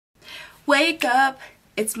Wake up,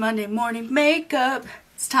 it's Monday morning makeup.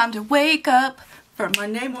 It's time to wake up for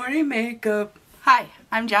Monday morning makeup. Hi,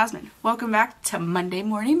 I'm Jasmine. Welcome back to Monday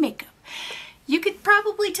morning makeup. You could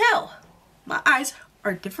probably tell my eyes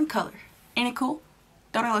are a different color. Ain't it cool?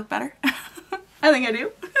 Don't I look better? I think I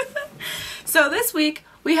do. So this week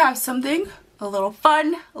we have something a little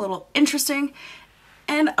fun, a little interesting,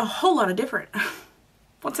 and a whole lot of different.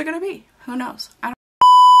 What's it gonna be? Who knows? I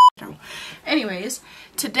don't know. Anyways,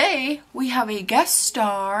 today we have a guest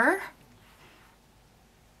star.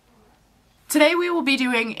 Today we will be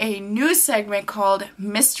doing a new segment called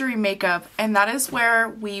Mystery Makeup, and that is where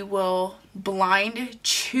we will blind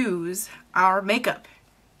choose our makeup.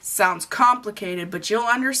 Sounds complicated, but you'll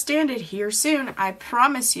understand it here soon, I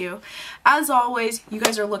promise you. As always, you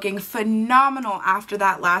guys are looking phenomenal after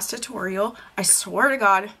that last tutorial. I swear to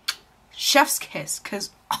God, chef's kiss, because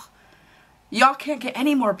y'all can't get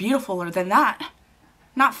any more beautifuler than that.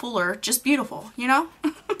 Not fuller, just beautiful, you know?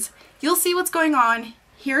 You'll see what's going on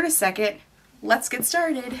here in a second. Let's get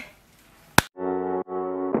started.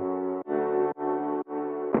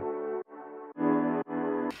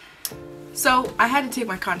 So, I had to take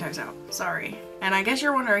my contacts out, sorry. And I guess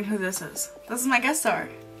you're wondering who this is. This is my guest star.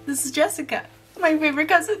 This is Jessica, my favorite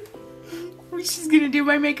cousin. She's gonna do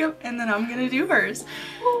my makeup and then I'm gonna do hers.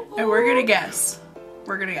 And we're gonna guess.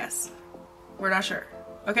 We're gonna guess. We're not sure.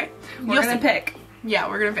 Okay? We're gonna pick. Yeah,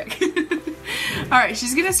 we're gonna pick. Alright,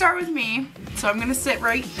 she's gonna start with me. So I'm gonna sit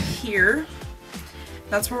right here.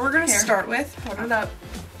 That's where we're gonna start with. Hold it up.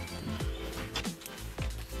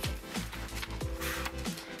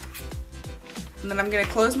 And then I'm gonna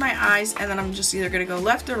close my eyes and then I'm just either gonna go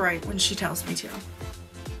left or right when she tells me to.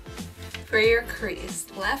 For your crease,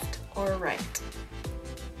 left or right?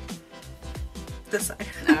 This side.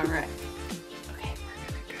 Alright. Okay,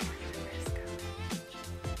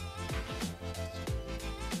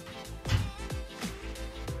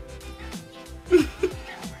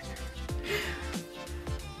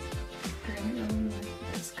 we're gonna go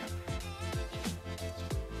this color.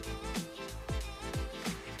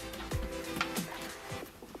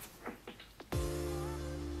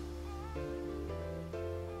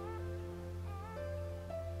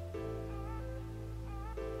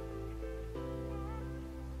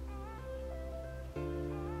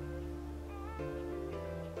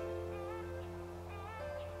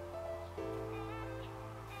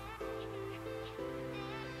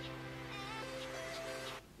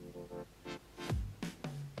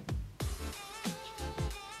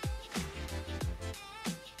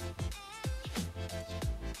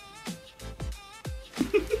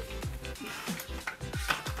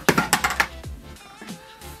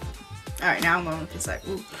 Alright, now I'm going with this side.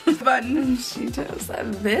 Ooh. Button. She chose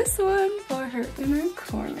this one for her inner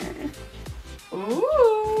corner.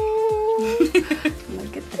 Ooh!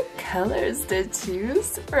 Look at the colors to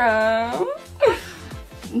choose from.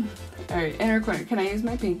 Alright, inner corner. Can I use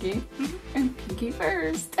my pinky? And pinky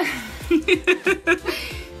first. Alright,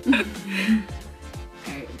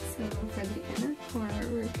 so for the inner corner,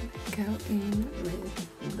 we're gonna go in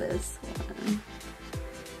with this one.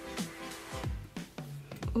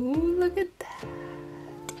 Ooh, look at that.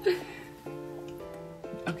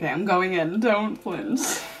 Okay, I'm going in. Don't flinch.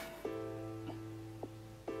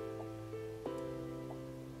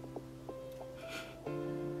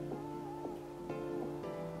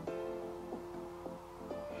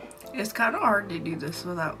 It's kind of hard to do this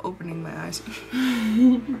without opening my eyes.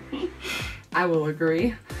 I will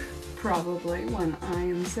agree. Probably when I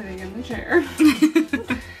am sitting in the chair.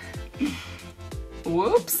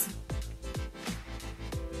 Whoops.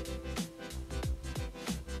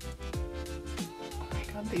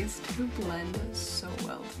 These two blend so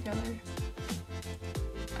well together.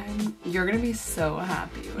 You're gonna be so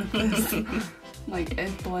happy with this. Like,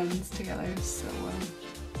 it blends together so well.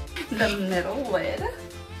 The middle lid. Alright,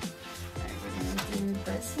 we're gonna do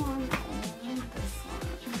this one and this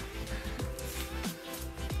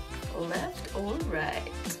one. Left or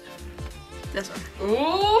right? This one.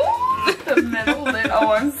 Ooh! The middle lid.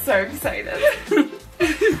 Oh, I'm so excited.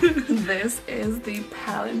 This is the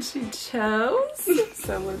palette she chose.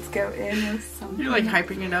 So let's go in with something. You're like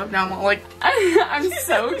hyping it up. Now I'm all like... I'm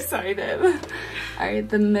so excited. Alright,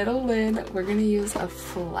 the middle lid, we're going to use a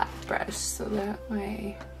flat brush so that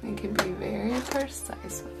way we can be very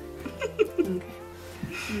precise with it. Okay.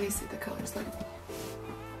 Let me see the colors.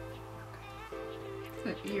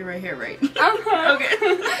 You're right here, right?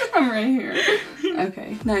 Okay. I'm right here.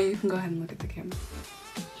 Okay, now you can go ahead and look at the camera.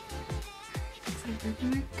 So we're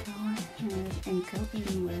gonna go ahead and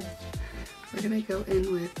we're gonna go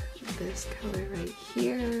in with this color right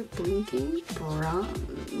here, Blinking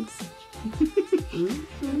Bronze.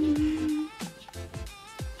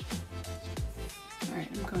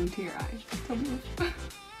 onto your eye. Don't move.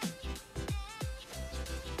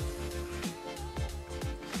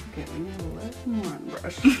 Okay, we need a little more on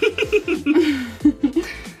brush.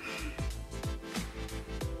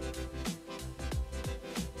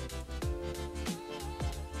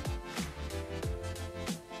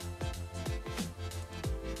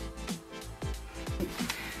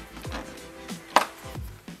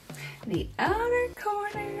 The outer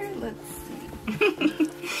corner, let's see.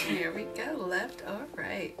 Here we go, left or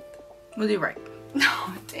right? We'll do right. No,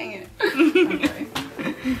 dang it. Okay.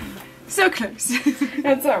 So close.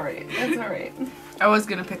 That's alright, that's alright. I was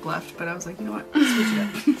gonna pick left, but I was like, you know what? Switch it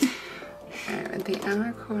up. Alright, at the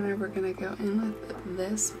outer corner, we're gonna go in with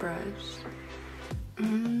this brush.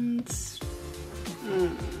 And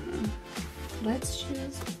let's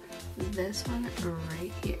choose this one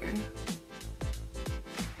right here.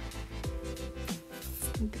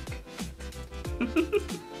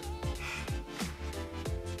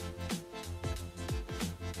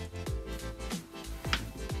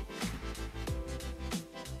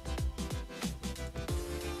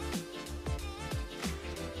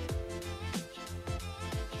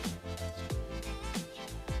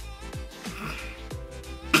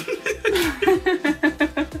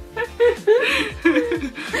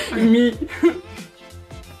 Me.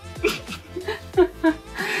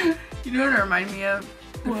 You know what it reminded me of?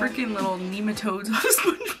 The freaking little nematodes on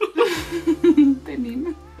SpongeBob. The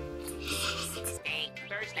name.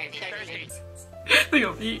 They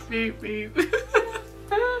go beep, beep, beep.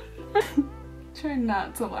 Try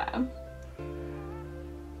not to laugh.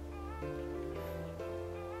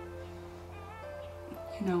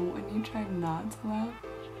 You know, when you try not to laugh,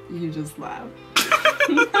 you just laugh.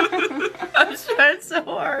 I'm trying so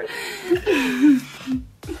hard.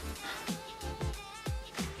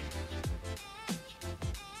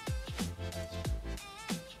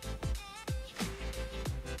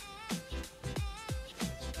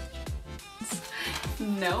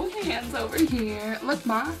 No hands over here. Look,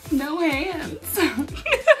 Ma, no hands.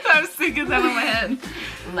 I was thinking that in my head.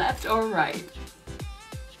 Left or right?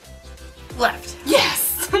 Left. Yes!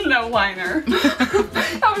 No liner.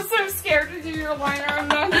 I was so scared to do your liner, I'm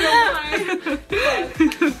not gonna lie.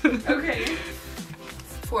 But, okay.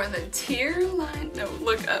 For the tear line, no,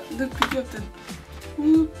 look up. Look, you have to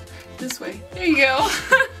whoop this way. There you go.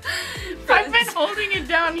 I've been holding it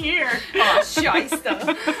down here. Oh,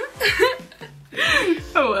 shysta.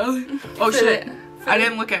 Oh well. Oh shit. I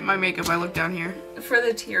didn't look at my makeup, I looked down here. For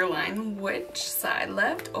the tear line, which side,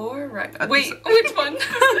 left or right? Wait, which one?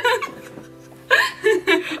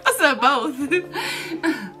 I said both.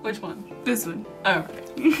 Which one? This one. Oh.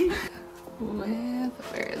 Where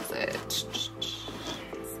is it?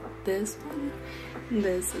 This one?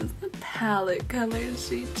 This is the palette color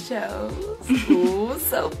she chose. Ooh,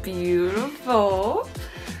 so beautiful.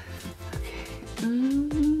 Okay.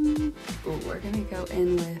 Ooh, we're gonna go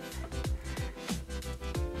in with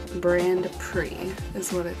Brand Prix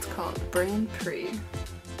is what it's called. Brand Prix.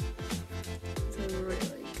 It's a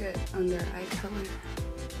really good under eye color.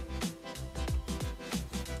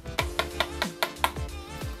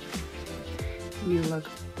 You look,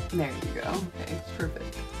 there you go. Okay,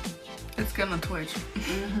 perfect. It's gonna twitch.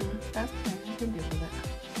 That's fine, I can deal with it.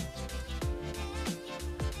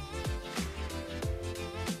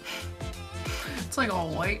 It's like all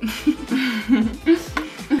white.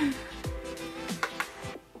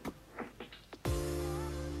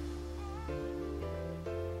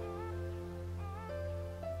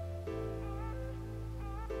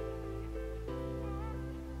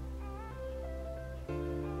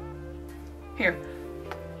 Here.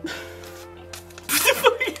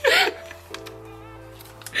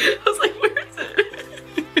 I was like, where is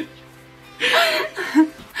it?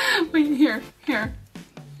 Wait, here.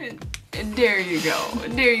 There you go.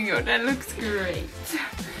 There you go. That looks great.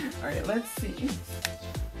 Alright, let's see.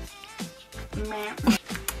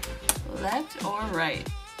 Left or right?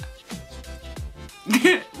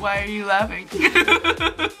 Why are you laughing?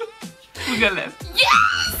 We got left.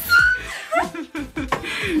 Yes!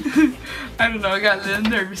 I don't know, I got a little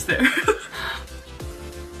nervous there.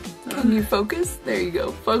 Can you focus? There you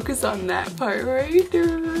go. Focus on that part right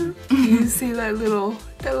there. You see that little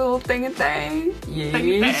thing?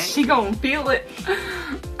 Yeah, she gonna feel it.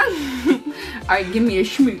 Alright, give me a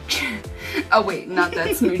smooch. Oh wait, not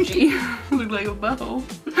that smoochy. Look like a bow.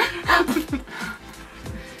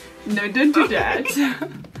 No, don't do that.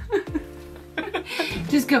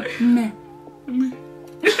 Just go meh.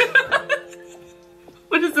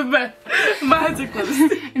 What is the best? My eyes are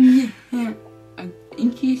closed.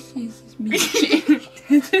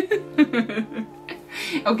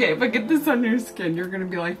 Okay, if I get this on your skin, you're gonna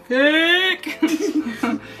be like, fake!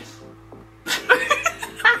 How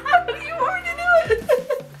do you want me to do it?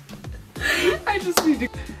 I just need to...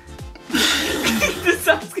 This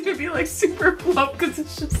sounds gonna be like super plump because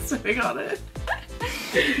it's just sitting on it.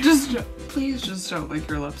 Just, please just don't lick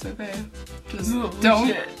your lips, okay? Just Oh, don't.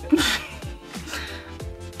 shit.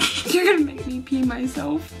 You're gonna make me pee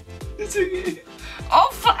myself. It's okay. Oh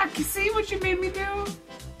fuck! See what you made me do?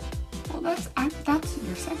 Well, that's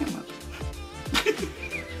your second lip.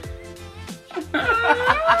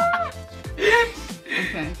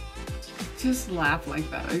 Okay. Just laugh like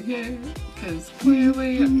that, okay? Because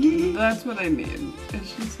clearly that's what I need.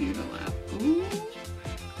 It's just you to laugh. Ooh.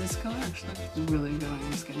 This color actually looks really good on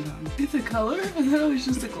your skin tone. It's a color? I thought it was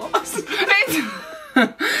just a gloss.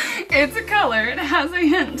 It's a color. It has a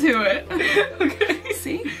hint to it. Okay.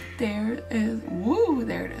 See? There it is. Woo,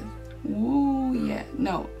 there it is. Woo, yeah.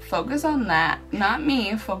 No, focus on that. Not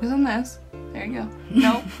me. Focus on this. There you go.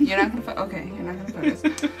 No, you're not gonna okay, you're not gonna focus.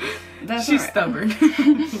 That's She's all right. stubborn.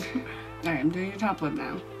 Alright, I'm doing your top lip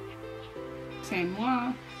now. Say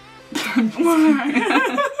moi.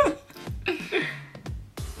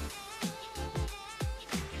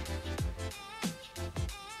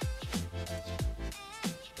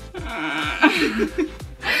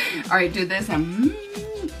 Alright, do this and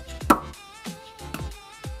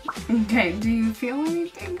okay, do you feel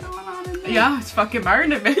anything going on in there? Yeah, it's fucking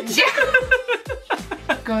burning, bitch.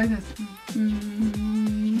 Go like this.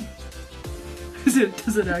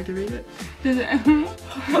 Does it activate it? Does it?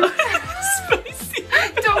 Spicy.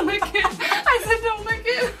 Don't lick it. I said don't lick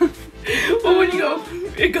it. Well, when you go,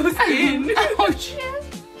 it goes in. Oh shit.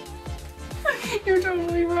 You're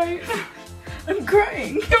totally right. I'm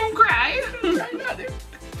crying. Don't cry. I'm trying not to.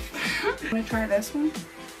 Wanna try this one?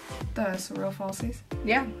 The surreal falsies?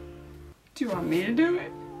 Yeah. Do you want me to do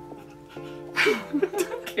it?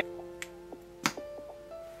 Okay.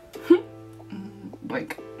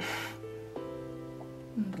 Blink.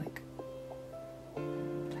 Blink.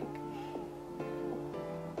 Blink.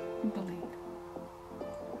 Blink.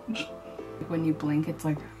 When you blink, it's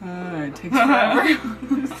like, it takes forever.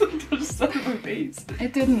 Just son of a face.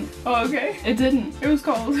 It didn't. Oh, okay. It didn't. It was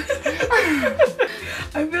cold.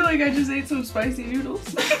 I feel like I just ate some spicy noodles.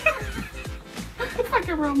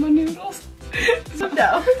 Fucking ramen noodles. So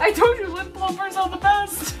no. I told you lip plumpers are the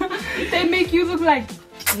best. They make you look like.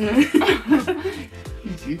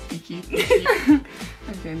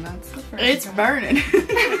 Okay, that's the first. It's one. burning.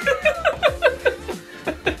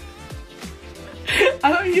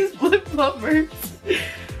 I don't use lip plumpers.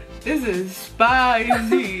 This is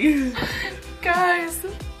spicy. Guys.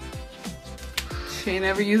 She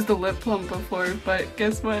never used a lip plump before, but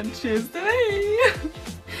guess what? She is today.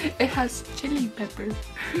 It has chili pepper.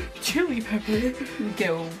 Chili pepper. Okay,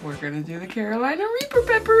 well, we're gonna do the Carolina Reaper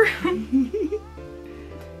pepper.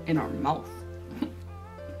 In our mouth.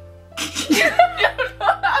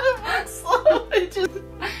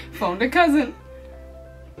 Phoned a cousin.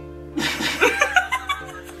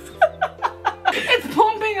 It's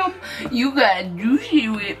pumping them. You got juicy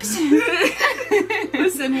lips.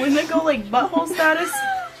 Listen, when they go like butthole status,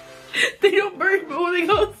 they don't burn, but when they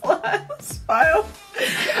go flat, smile.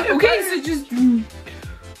 Okay, so just.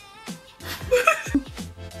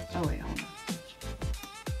 Oh wait, hold on.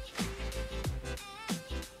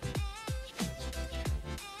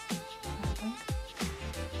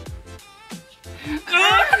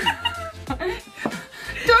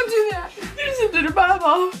 Don't do that. You just did a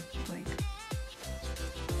bubble. Blink.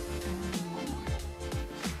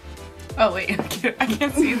 Oh wait, I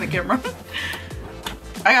can't see in the camera.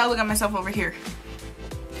 I gotta look at myself over here.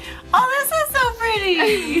 Oh, this is so pretty.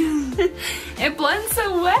 It blends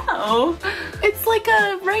so well. It's like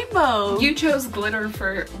a rainbow. You chose glitter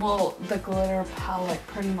for, well, the glitter palette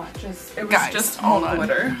pretty much. It was Guys, just hold all on.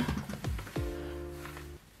 glitter.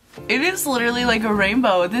 It is literally like a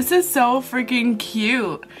rainbow. This is so freaking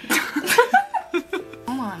cute.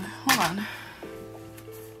 Hold on.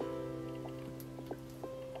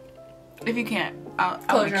 If you can't, I'll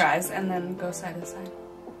Close make your sure. eyes and then go side to side.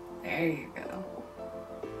 There you go.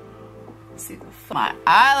 See the My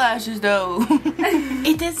eyelashes though.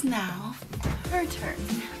 It is now her turn.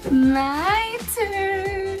 My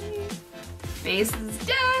turn. Face is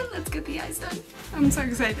done. Let's get the eyes done. I'm so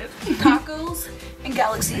excited. Tacos and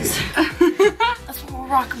galaxies. That's what we're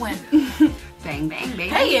rocking with. Bang, bang, bang.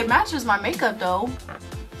 Hey, it matches my makeup though.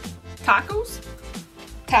 Tacos?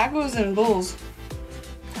 Tacos and bulls.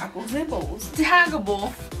 Tacos and bowls.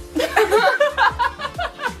 Taggable.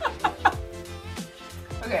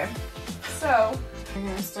 Okay, so we're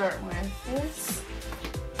gonna start with this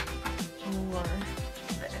or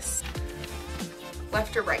this.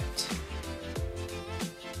 Left or right?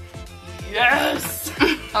 Yes!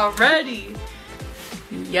 Already.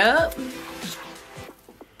 Yup.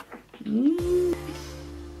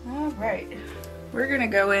 Alright. We're gonna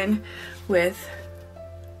go in with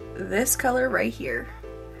this color right here.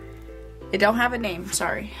 It don't have a name,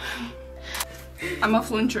 sorry. I'm a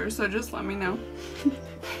flincher, so just let me know.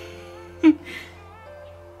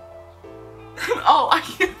 Oh, I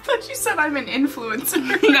thought you said I'm an influencer.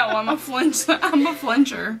 No, I'm a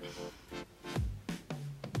flincher.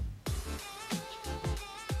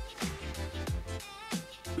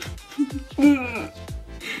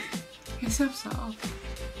 You're so soft.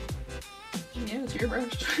 Yeah, it's your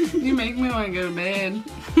brush. You make me want to go to bed.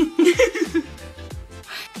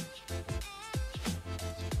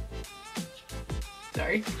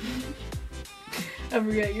 Sorry. I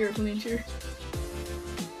forgot you're a flincher.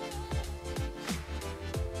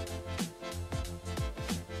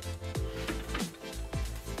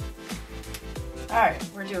 Alright,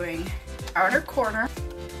 we're doing outer corner.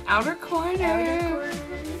 Outer corner.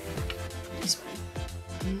 This one.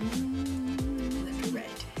 Left or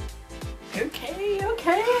right? Okay.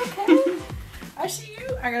 I see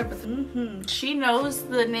you. I gotta put them. She knows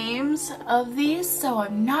the names of these, so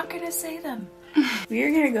I'm not gonna say them. We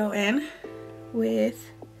are gonna go in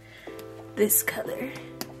with this color.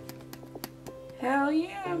 Hell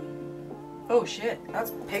yeah. Oh shit,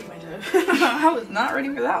 that's pigmented. I was not ready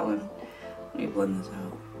for that one. Let me blend this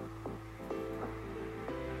out.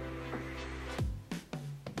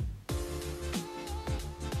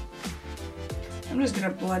 I'm just gonna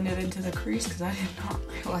blend it into the crease because I did not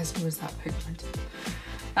realize it was that pigmented.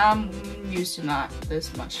 I'm used to not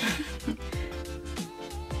this much.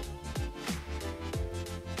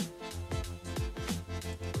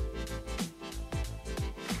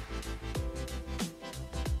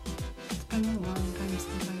 It's been a long time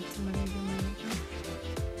since I had somebody do my makeup.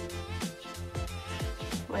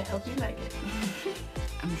 Well, I hope you like it.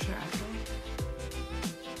 I'm sure I will.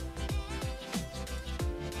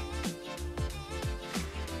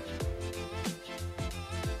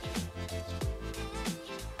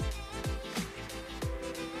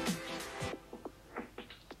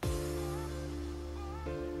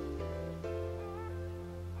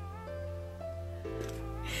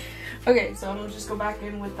 Okay, so I'm gonna just go back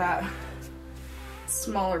in with that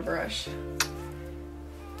smaller brush.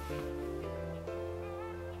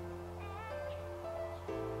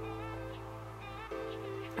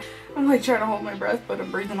 I'm like trying to hold my breath, but I'm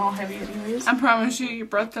breathing all heavy anyways. I promise you, your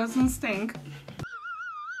breath doesn't stink.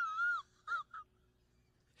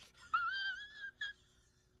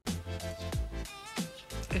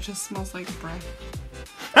 It just smells like breath.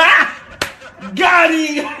 Got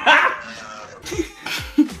him!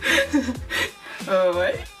 Oh,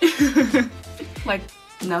 what? Like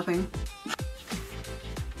nothing.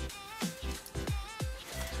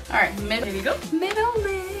 Alright, there you go. Middle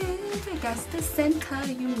lip. I guess the center,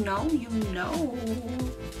 you know.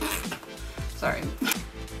 Sorry.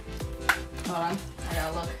 Hold on. I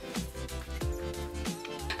gotta look.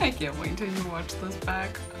 I can't wait till you watch this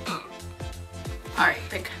back. Alright,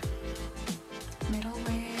 pick. Middle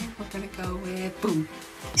lip. We're gonna go with boom.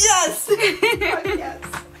 Yes! Yes.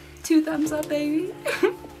 2 thumbs up, baby.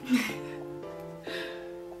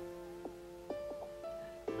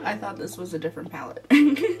 I thought this was a different palette,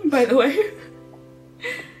 by the way.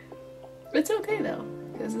 It's okay though,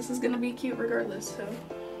 because this is gonna be cute regardless, so.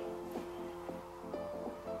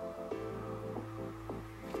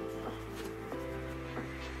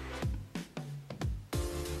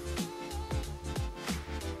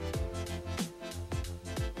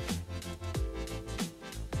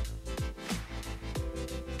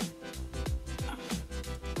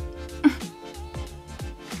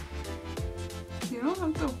 You don't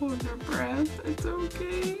have to hold your breath. It's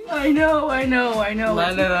okay. I know.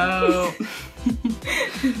 Let it out.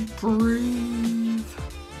 Breathe.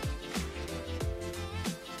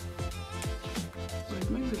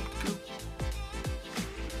 Where'd my lip go?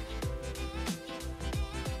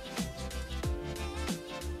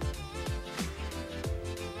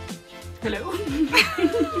 Hello?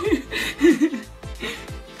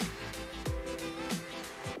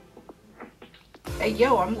 Hey,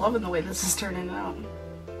 yo, I'm loving the way this is turning out.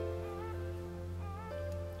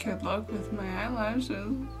 Good luck with my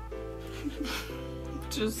eyelashes.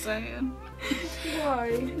 Just saying.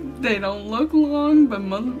 Why? They don't look long, but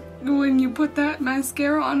when you put that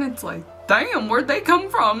mascara on, it's like, damn, where'd they come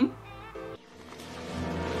from?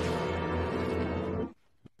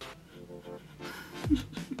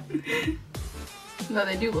 No,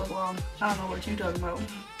 they do look long. I don't know what you're talking about.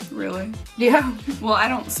 Really? Yeah. Well, I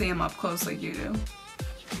don't see them up close like you do.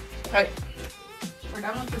 Alright. we're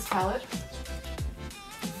done with this palette.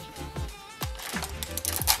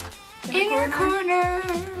 Inner corner.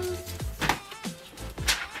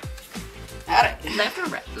 Alright. Left or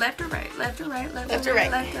right? Left or right? Left or right? Left or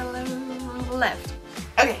right? Left or left.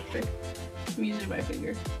 Okay. I'm using my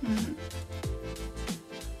finger. Mm-hmm.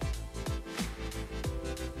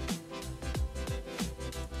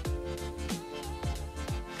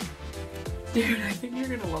 Dude, I think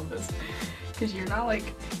you're gonna love this. Because you're not like,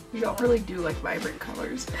 you don't really do like vibrant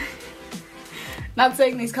colors. Not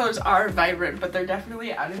saying these colors are vibrant, but they're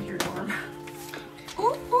definitely out of your norm.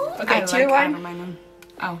 Ooh, ooh. Okay, tier line.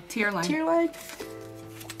 Oh, tier line. Tier line.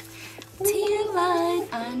 Tier line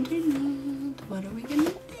underneath. What are we gonna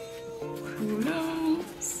do? Who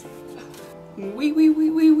knows? Wee.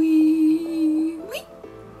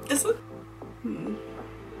 This one.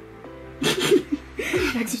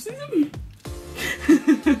 Exorcism.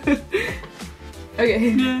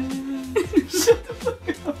 Okay. Shut the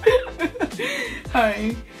fuck up.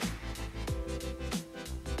 Hi.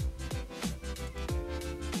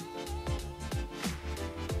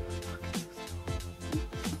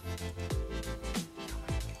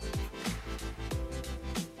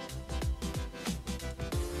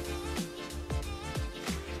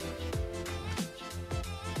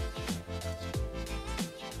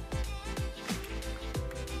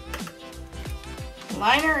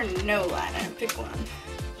 Liner or no liner? Pick one.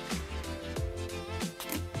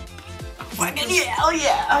 Fucking yeah, hell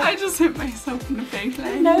yeah! I just hit myself in the face.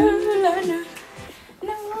 No liner.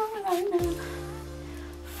 No liner.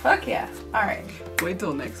 Fuck yeah. Alright. Wait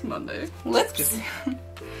till next Monday. Lips.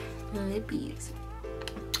 Lippies.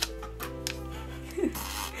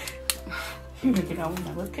 You make it out with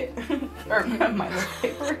my lip kit. Or my lip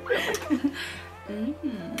paper.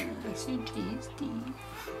 So tasty.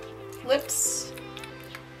 Lips.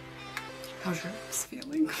 How's your lips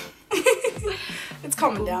feeling? It's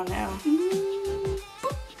calming down now.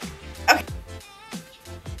 Okay.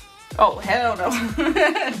 Oh, hell no.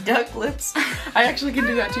 Duck lips. I actually can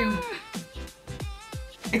do that too.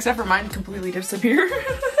 Except for mine completely disappear.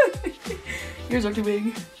 Yours are too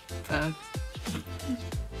big. Don't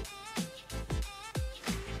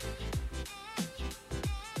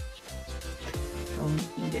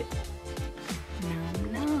eat it.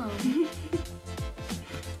 No.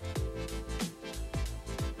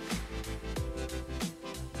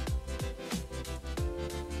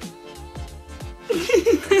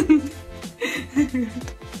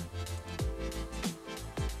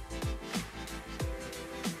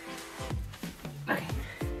 Okay.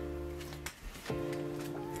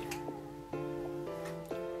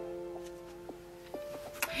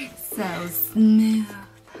 So smooth.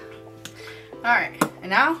 Alright, and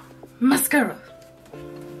now mascara.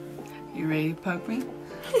 You ready to poke me?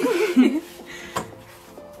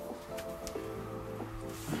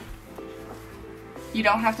 You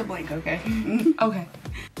don't have to blink, okay? Okay.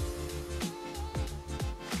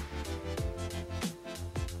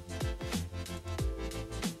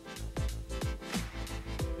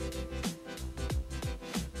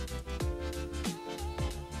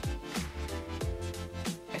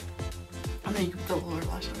 And then you can put the lower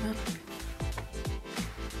lash on that.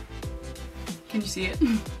 Can you see it?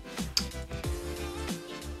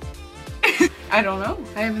 I don't know.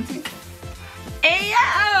 I haven't seen it.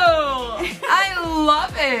 Ayo! I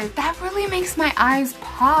love it. That really makes my eyes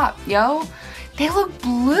pop, yo. They look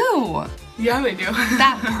blue. Yeah, they do.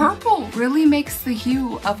 That purple really makes the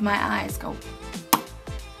hue of my eyes go.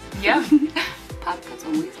 Yeah. Pop goes a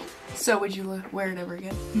weasel. So would you wear it ever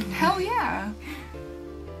again? Hell yeah.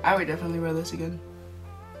 I would definitely wear this again.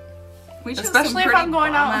 We chose Especially some if pretty I'm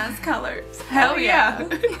going out. bomb-ass colors. Hell yeah.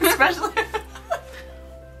 Especially.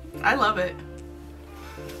 I love it.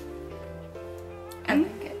 I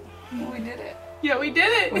like it. We did it. Yeah, we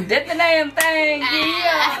did it. We did the damn thing.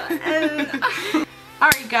 Yeah.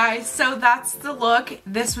 Alright guys, so that's the look.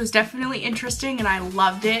 This was definitely interesting and I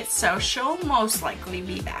loved it. So she'll most likely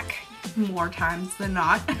be back more times than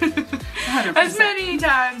not. 100%. As many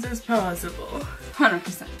times as possible.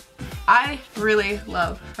 100%. I really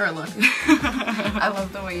love her look. I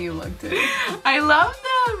love the way you looked at it. I love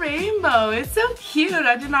the rainbow. It's so cute.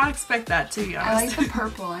 I did not expect that, to be I like honest. the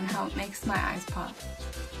purple and how it makes my eyes pop.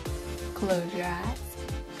 Close your eyes.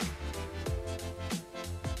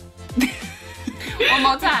 One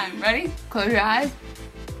more time. Ready? Close your eyes.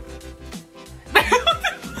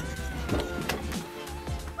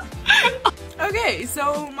 Okay,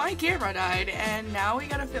 so my camera died and now we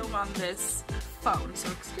gotta film on this phone.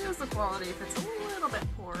 So excuse the quality if it's a little bit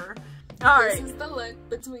poorer. Alright. This is the look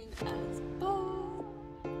between us both.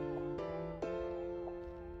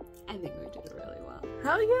 I think we did it really well.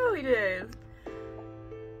 Hell yeah, we did.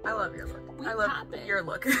 I love your look. We I love poppin'. your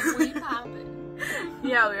look. We poppin'.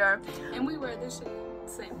 Yeah, we are. And we wear the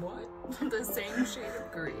same what? The same shade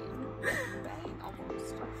of green. Bang,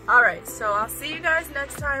 almost. Alright, so I'll see you guys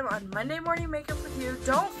next time on Monday Morning Makeup with You.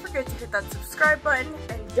 Don't forget to hit that subscribe button,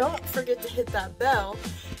 and don't forget to hit that bell,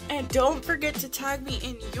 and don't forget to tag me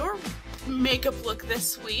in your makeup look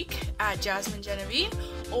this week at Jasmine Genevieve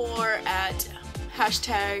or at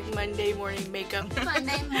hashtag Monday Morning Makeup.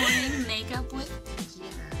 Monday morning makeup with Jasmine.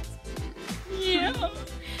 Yeah.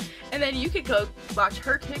 And then you could go watch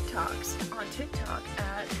her TikToks on TikTok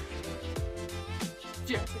at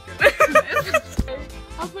Jessica.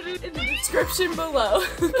 I'll put it in the description below.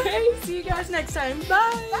 Okay, see you guys next time.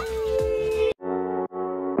 Bye.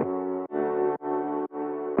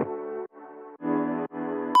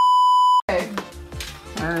 Bye.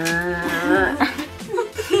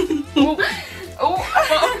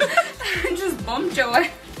 I just bumped your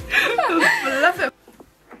leg.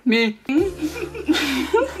 Me.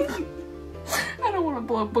 I don't want to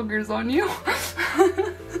blow boogers on you. I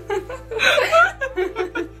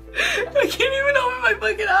can't even open my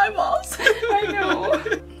fucking eyeballs. I know.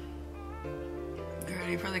 You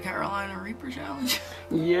ready for the Carolina Reaper challenge?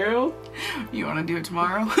 Yeah. You want to do it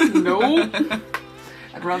tomorrow? No.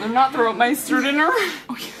 I'd rather not throw up my dinner.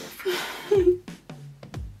 Okay.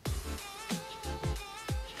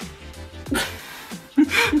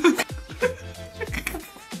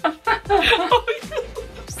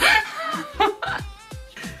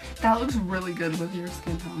 That looks really good with your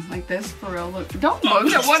skin tone. Like this, for real. Look. Don't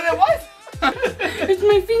look at what it was. It's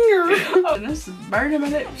my finger. Oh, this is burning my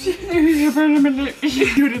lips. Burning my lips.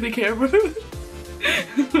 Do it in the camera.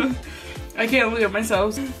 I can't look at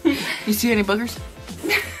myself. You see any boogers?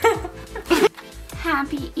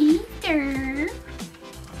 Happy Easter.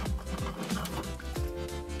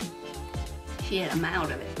 Shit, I'm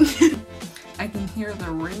out of it. I can hear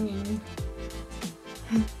the ringing.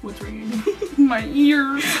 What's ringing? My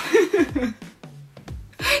ears.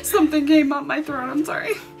 Something came up my throat, I'm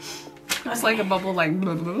sorry. It's like a bubble, like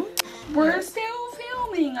blah, blah. We're still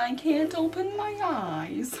filming. I can't open my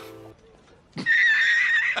eyes.